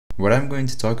What I'm going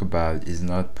to talk about is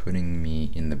not putting me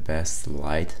in the best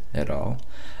light at all,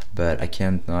 but I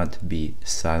can't not be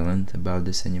silent about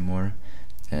this anymore,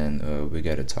 and we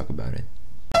gotta talk about it.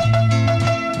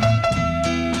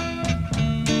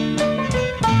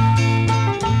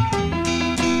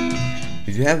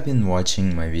 If you have been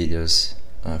watching my videos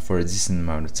for a decent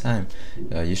amount of time,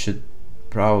 you should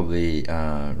probably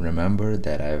remember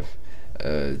that I've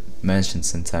mentioned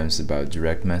sometimes about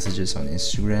direct messages on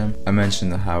Instagram. I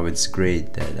mentioned how it's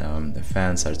great that the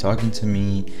fans are talking to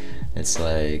me. It's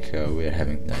like we're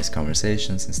having nice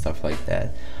conversations and stuff like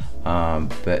that,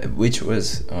 but which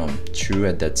was true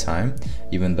at that time,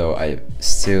 even though I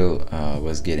still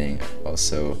was getting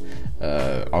also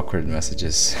awkward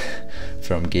messages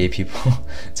from gay people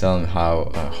telling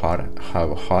how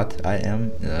hot I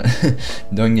am.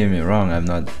 Don't get me wrong, I'm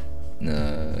not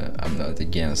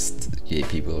against gay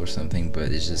people or something,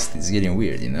 but it's getting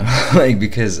weird, you know. Like,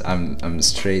 because I'm a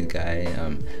straight guy,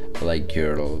 I like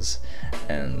girls,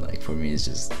 and like for me it's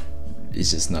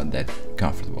just not that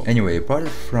comfortable. Anyway, apart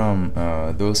from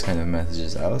those kind of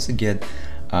messages, I also get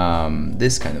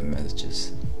this kind of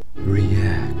messages.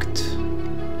 React.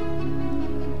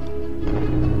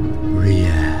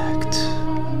 React.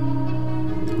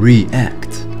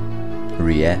 React.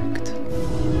 React.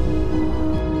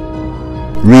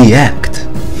 React.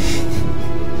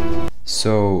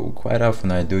 So quite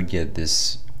often I do get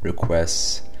this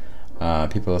requests,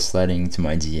 people are sliding into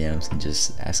my DMs and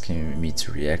just asking me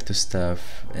to react to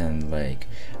stuff, and like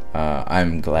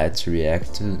I'm glad to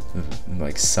react to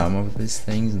like some of these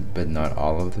things, but not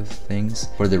all of the things.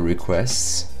 For the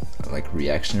requests, like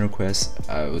reaction requests,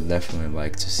 I would definitely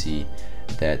like to see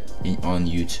that on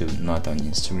YouTube, not on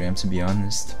Instagram, to be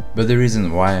honest. But the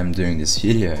reason why I'm doing this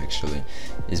video actually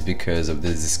is because of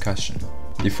this discussion.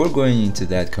 Before going into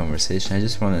that conversation, I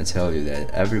just want to tell you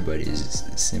that everybody is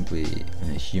simply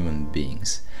human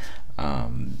beings.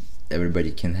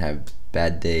 Everybody can have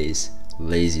bad days,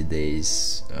 lazy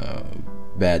days,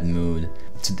 bad mood.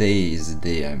 Today is the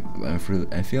day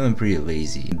I'm feeling pretty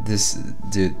lazy. This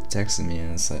dude texted me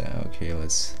and said, okay,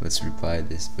 let's reply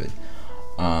this, but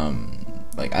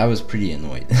like I was pretty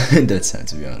annoyed at that time,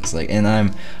 to be honest. Like, and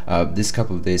I'm this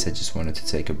couple of days I just wanted to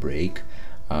take a break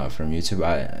from YouTube.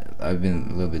 I've been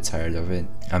a little bit tired of it.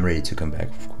 I'm ready to come back,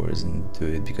 of course, and do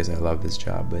it because I love this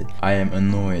job, but I am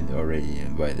annoyed already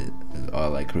by the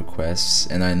like requests,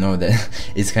 and I know that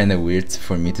it's kind of weird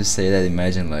for me to say that.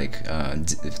 Imagine like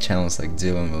if channels like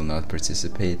Dylan will not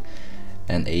participate,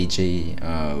 and AJ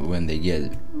when they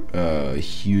get a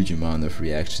huge amount of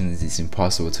reactions, it's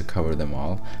impossible to cover them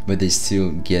all, but they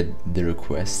still get the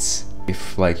requests.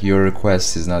 If like your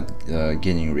request is not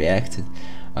getting reacted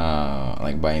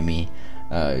like by me,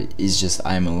 it's just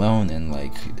I'm alone, and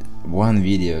like one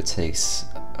video takes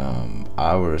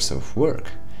hours of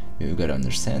work. You gotta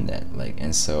understand that. Like,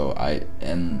 and so I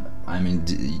mean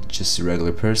just a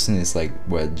regular person. It's like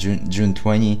what, June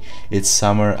 20, it's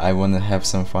summer. I want to have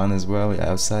some fun as well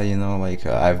outside, you know. Like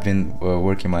I've been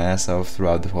working my ass off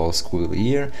throughout the whole school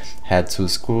year. Had 2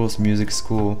 schools, music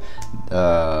school,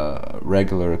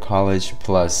 regular college,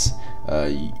 plus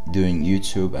doing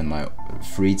YouTube, and my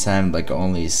free time, like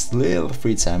only little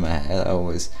free time I had, I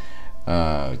always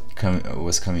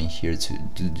was coming here to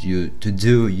do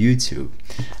YouTube.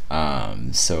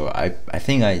 So I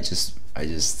think I just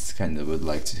kind of would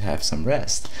like to have some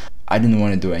rest. I didn't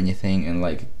want to do anything, and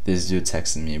like this dude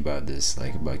texted me about this,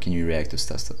 like about can you react to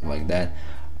stuff like that,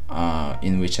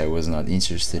 in which I was not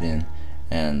interested in,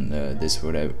 and this is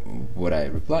what I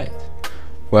replied.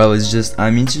 Well, it's just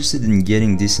I'm interested in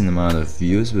getting decent amount of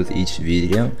views with each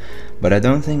video, but I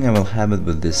don't think I will have it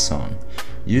with this song.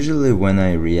 Usually when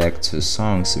I react to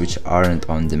songs which aren't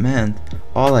on demand,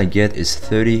 all I get is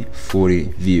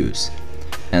 30-40 views,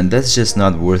 and that's just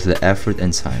not worth the effort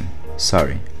and time.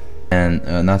 Sorry. And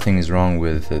nothing is wrong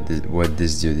with what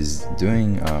this dude is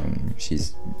doing.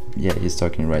 He's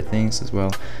talking right things as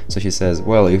well. So he says,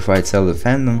 well, if I tell the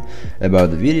fandom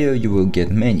about the video, you will get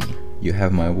many. You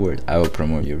have my word, I will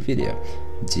promote your video.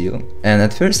 Deal? And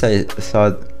at first I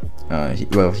thought,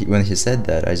 when he said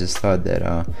that, I just thought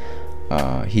that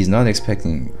he's not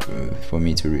expecting for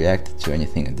me to react to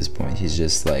anything at this point. He's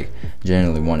just like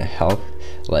generally want to help.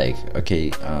 Like,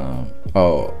 okay,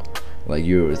 oh, like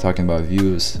you were talking about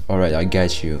views. Alright, I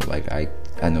got you. Like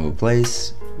I know a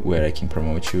place where I can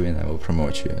promote you, and I will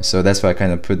promote you. So that's why I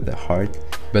kind of put the heart.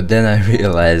 But then I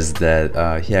realized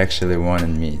that he actually wanted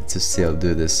me to still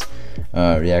do this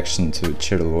reaction to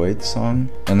Chirloid song,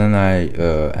 and then I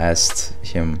asked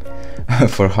him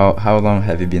for how long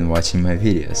have you been watching my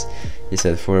videos. He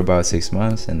said for about 6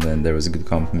 months, and then there was a good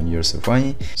compliment, you're so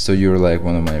funny, so you're like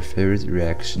one of my favorite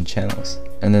reaction channels.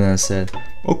 And then I said,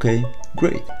 okay,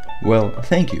 great, well,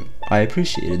 thank you, I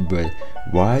appreciate it, but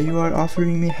why you are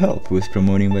offering me help with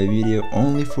promoting my video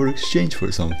only for exchange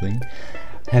for something?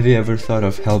 Have you ever thought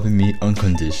of helping me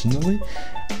unconditionally?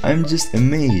 I'm just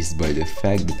amazed by the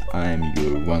fact that I'm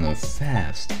your one of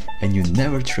faves and you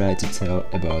never tried to tell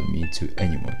about me to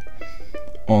anyone.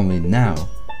 Only now,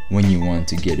 when you want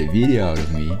to get a video out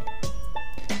of me,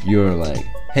 you're like,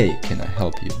 hey, can I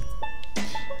help you?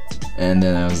 And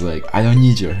then I was like, I don't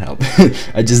need your help,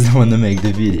 I just want to make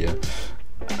the video.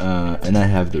 And I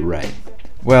have the right.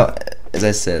 Well, as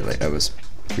I said, like I was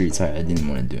pretty tired, I didn't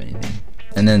want to do anything.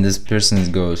 And then this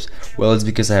person goes, well, it's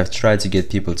because I have tried to get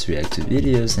people to react to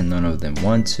videos and none of them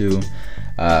want to,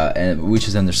 and which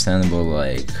is understandable.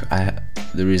 Like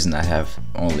the reason I have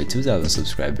only 2,000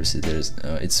 subscribers is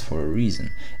it's for a reason.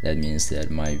 That means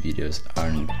that my videos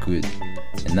aren't good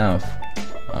enough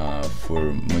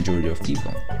for majority of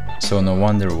people. So no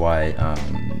wonder why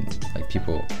like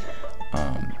people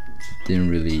didn't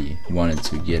really wanted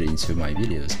to get into my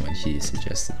videos when he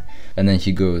suggested. And then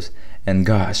he goes, and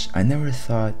gosh, I never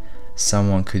thought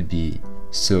someone could be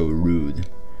so rude.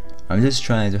 I'm just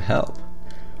trying to help.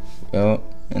 Well,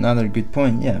 another good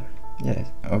point. Yeah,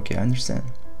 okay, I understand.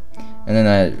 And then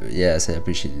I said I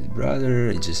appreciate it, brother,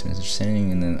 it's just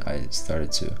misunderstanding. And then I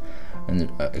started to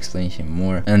explain him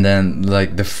more. And then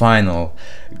like the final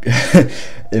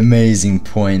amazing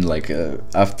point, like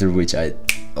after which I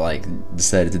like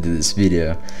decided to do this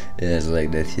video, is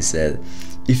like that he said,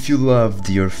 if you loved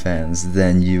your fans,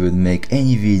 then you would make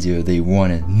any video they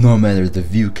wanted, no matter the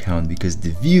view count, because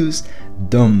the views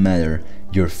don't matter,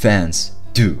 your fans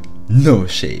do. No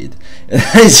shade. And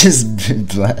I just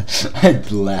I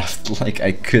laughed like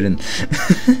I couldn't.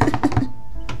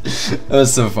 It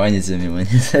was so funny to me when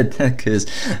he said that, because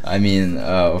I mean,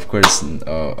 of course,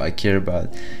 I care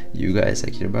about you guys, I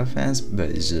care about fans,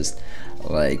 but it's just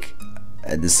like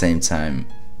at the same time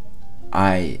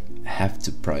I have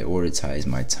to prioritize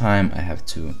my time. I have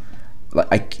to,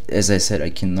 like, as I said, I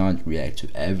cannot react to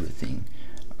everything,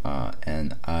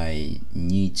 and I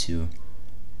need to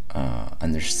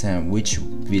understand which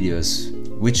videos,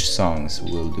 which songs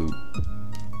will do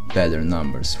better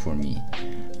numbers for me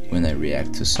when I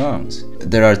react to songs.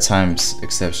 There are times,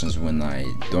 exceptions, when I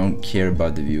don't care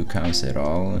about the view counts at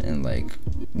all, and like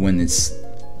when it's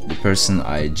the person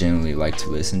I genuinely like to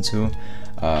listen to,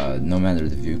 no matter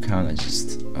the view count, I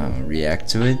just react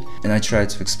to it. And I try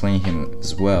to explain him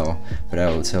as well, but I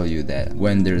will tell you that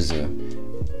when there's a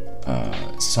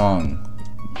song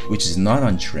which is not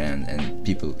on trend and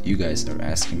you guys are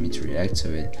asking me to react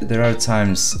to it, there are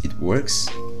times it works,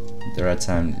 there are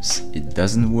times it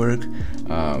doesn't work.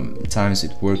 Times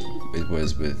it worked, it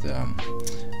was with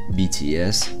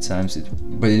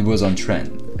BTS, but it was on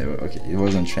trend. Okay, it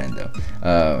was on trend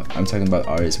though. I'm talking about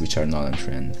artists which are not on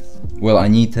trend. Well,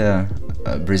 Anita,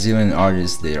 Brazilian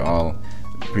artists, they're all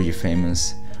pretty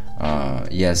famous.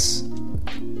 Yes,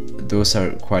 those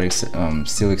are quite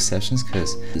still exceptions,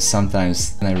 because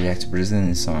sometimes when I react to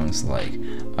Brazilian songs, like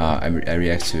I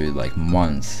react to it like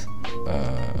months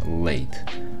late,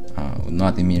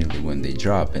 not immediately when they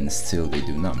drop, and still they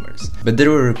do numbers. But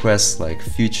there were requests like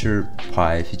Future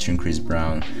Pie featuring Chris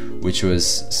Brown, which was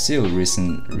still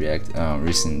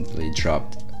recently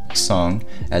dropped song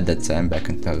at that time, back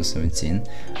in 2017.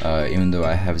 Even though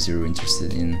I have zero interest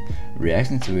in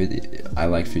reacting to it, I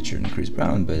like Future and Chris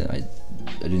Brown, but I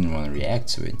didn't want to react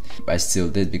to it. But I still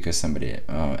did because somebody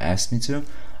asked me to,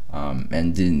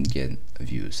 and didn't get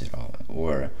views at all.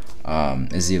 Or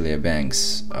Azealia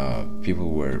Banks,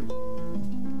 people were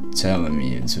telling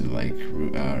me to like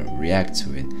react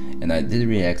to it, and I did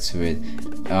react to it.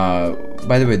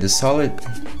 By the way, the solid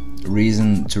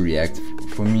reason to react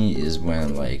for me is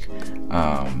when like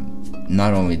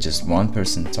not only just one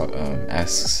person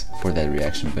asks for that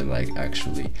reaction, but like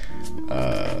actually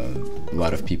a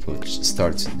lot of people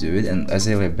start to do it. And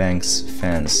Azealia Banks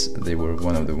fans, they were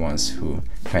one of the ones who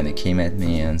kind of came at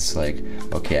me and it's like,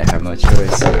 okay, I have no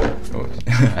choice.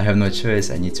 I have no choice,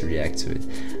 I need to react to it,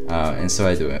 and so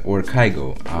I do it. Or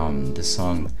Kaigo, the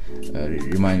song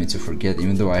remind me to forget,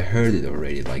 even though I heard it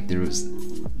already. Like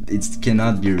it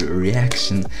cannot be a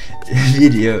reaction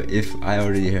video if I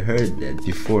already heard that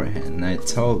beforehand. And I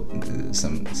told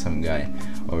some guy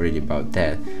already about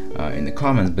that in the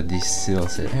comments, but they still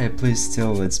said, hey, please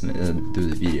still let's do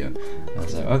the video. I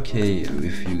was like, okay,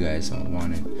 if you guys don't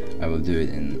want it, I will do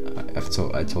it. And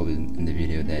I told it in the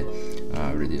video that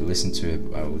I already listened to it,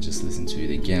 I will just listen to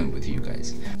it again with you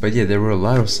guys. But yeah, there were a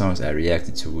lot of songs I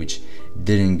reacted to which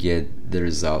didn't get the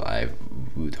result I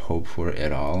would hope for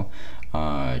at all.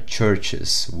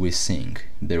 Churches We Sing.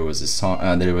 There was a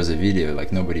song, there was a video,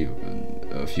 like nobody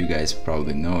of you guys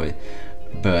probably know it,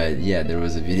 but yeah, there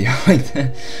was a video like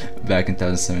that back in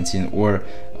 2017. Or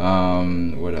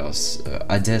what else?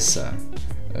 Odessa,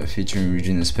 featuring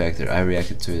Regina Spektor. I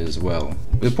reacted to it as well.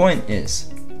 The point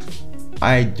is,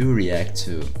 I do react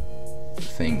to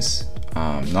things,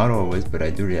 not always, but I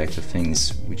do react to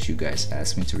things which you guys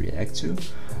ask me to react to.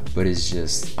 But it's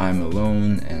just, I'm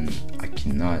alone and I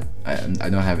cannot, I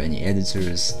don't have any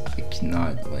editors, I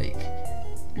cannot like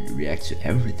react to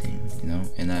everything, you know.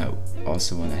 And I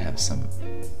also want to have some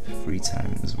free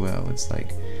time as well. It's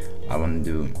like I want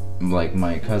to do, like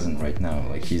my cousin right now,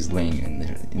 like he's laying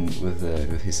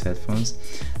with his headphones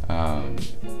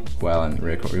while I'm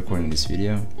recording this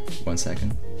video. 1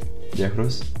 second.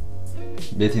 Reactors.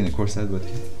 Betting the course but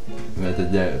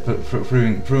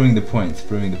proving the point.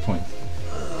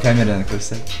 Camera на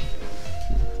корсет.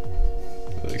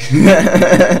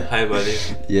 Hi buddy.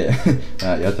 Yeah.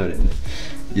 Jag tar det.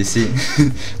 You see,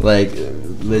 like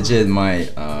legit, my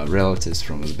relatives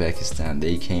from Uzbekistan,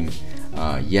 they came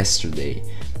yesterday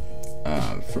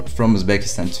from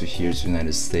Uzbekistan to here to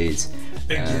United States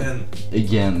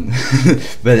again.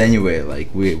 But anyway,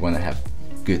 like we want to have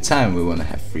good time, we want to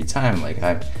have free time. Like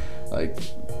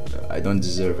I don't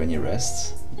deserve any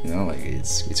rest, you know. Like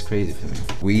it's crazy for me.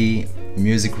 We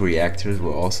music reactors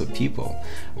were also people.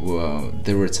 Well,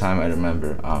 there were time, I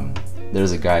remember,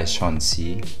 there's a guy, Sean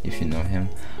C, if you know him.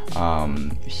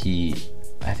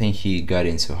 I think he got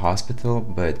into hospital,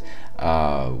 but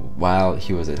while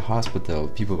he was at hospital,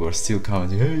 people were still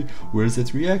commenting, hey, where's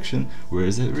that reaction?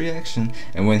 Where's that reaction?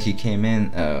 And when he came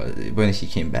in, when he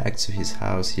came back to his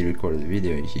house, he recorded a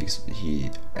video,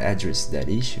 he addressed that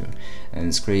issue. And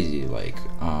it's crazy, like,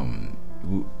 I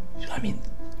mean,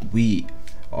 we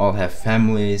all have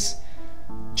families,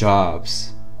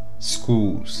 jobs,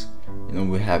 schools, you know,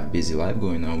 we have busy life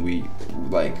going on. We,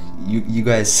 like, you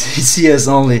guys see us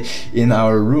only in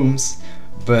our rooms,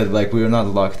 but like we're not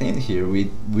locked in here.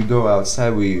 We go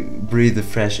outside, we breathe the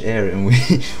fresh air, and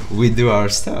we do our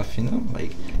stuff, you know.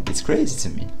 Like, it's crazy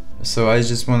to me. So I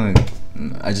just wanted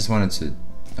to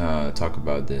talk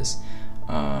about this.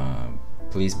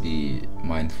 Please be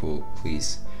mindful,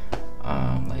 please.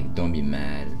 Like, don't be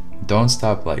mad, don't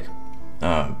stop like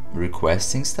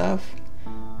requesting stuff,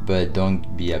 but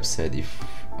don't be upset if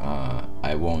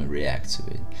I won't react to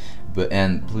it.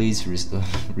 And please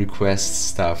request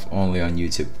stuff only on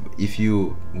YouTube. If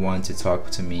you want to talk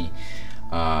to me,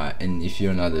 and if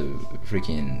you're not a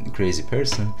freaking crazy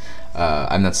person,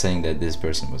 I'm not saying that this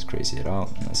person was crazy at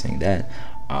all, I'm not saying that,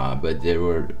 but there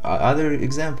were other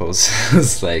examples.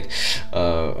 It's like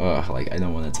I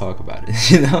don't want to talk about it,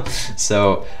 you know.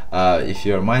 So if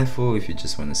you're mindful, if you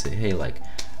just want to say, hey, like,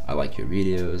 I like your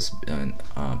videos, and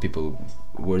people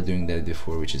were doing that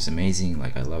before, which is amazing,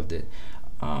 like I loved it,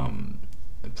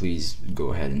 please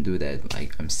go ahead and do that.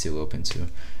 Like, I'm still open to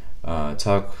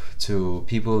talk to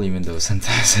people, even though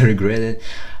sometimes I regret it,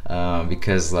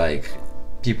 because like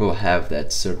people have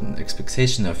that certain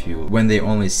expectation of you when they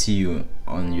only see you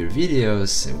on your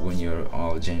videos, when you're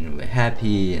all genuinely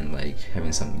happy and like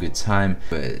having some good time,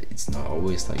 but it's not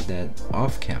always like that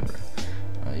off camera.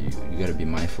 You gotta be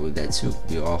mindful of that too.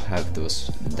 We all have those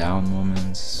down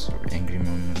moments or angry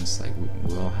moments, like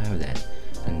we all have that,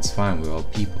 and it's fine, we're all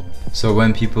people. So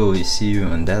when people see you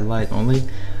on that light only,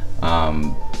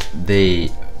 they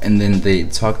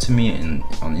talk to me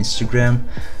on Instagram,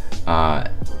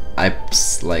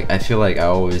 I feel like I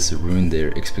always ruin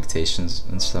their expectations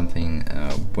on something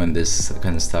when this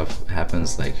kind of stuff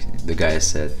happens. Like the guy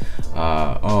said,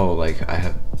 oh, like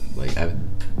I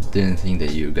didn't think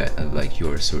that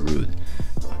you are so rude,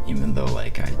 even though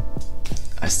like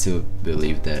I still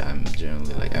believe that I'm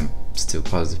generally, like, I'm still a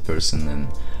positive person, and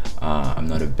I'm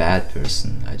not a bad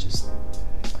person. I just,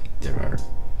 like, there are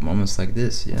moments like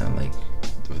this, yeah, like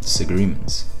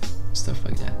disagreements, stuff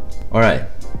like that. Alright,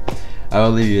 I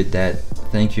will leave you at that.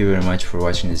 Thank you very much for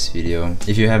watching this video.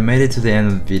 If you have made it to the end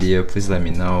of the video, please let me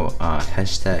know.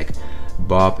 Hashtag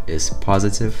Bob is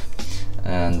positive,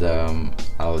 and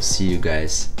I'll see you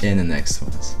guys in the next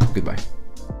ones. Goodbye.